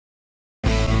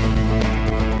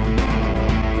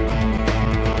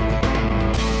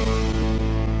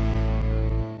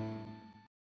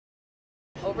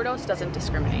overdose doesn't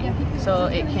discriminate. So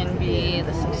it can be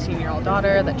the 16-year-old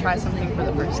daughter that tries something for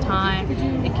the first time,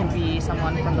 it can be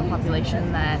someone from the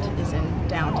population that is in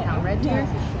downtown Red Deer,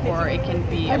 or it can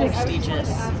be a prestigious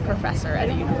professor at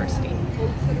a university.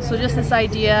 So just this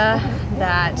idea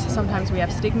that sometimes we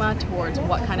have stigma towards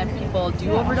what kind of people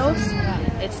do overdose,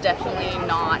 it's definitely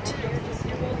not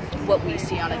what we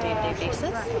see on a day-to-day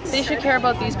basis. They should care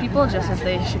about these people just as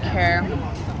they should care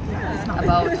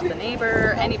about the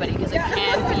neighbor, anybody, because it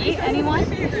can be anyone,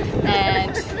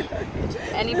 and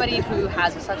anybody who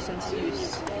has a substance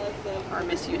use or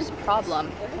misuse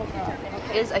problem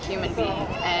is a human being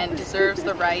and deserves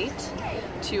the right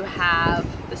to have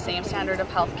the same standard of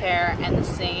health care and the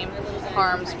same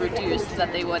harms reduced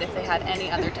that they would if they had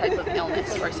any other type of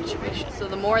illness or situation. So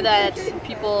the more that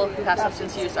people who have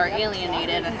substance use are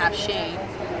alienated and have shame,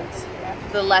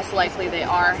 the less likely they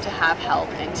are to have help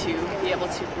and to be able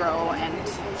to grow and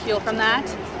heal from that,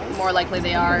 the more likely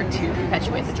they are to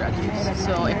perpetuate the drug use.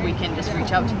 So if we can just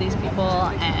reach out to these people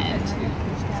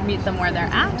and meet them where they're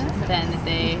at, then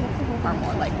they are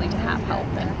more likely to have help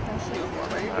and move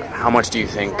forward. How much do you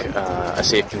think a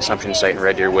safe consumption site in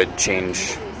Red Deer would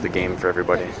change the game for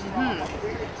everybody?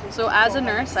 So as a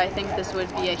nurse, I think this would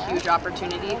be a huge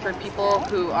opportunity for people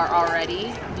who are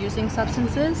already using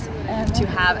substances to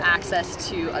have access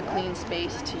to a clean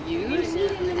space to use,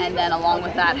 and then along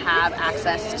with that have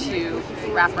access to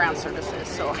wraparound services,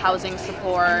 so housing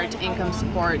support, income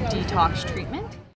support, detox treatment.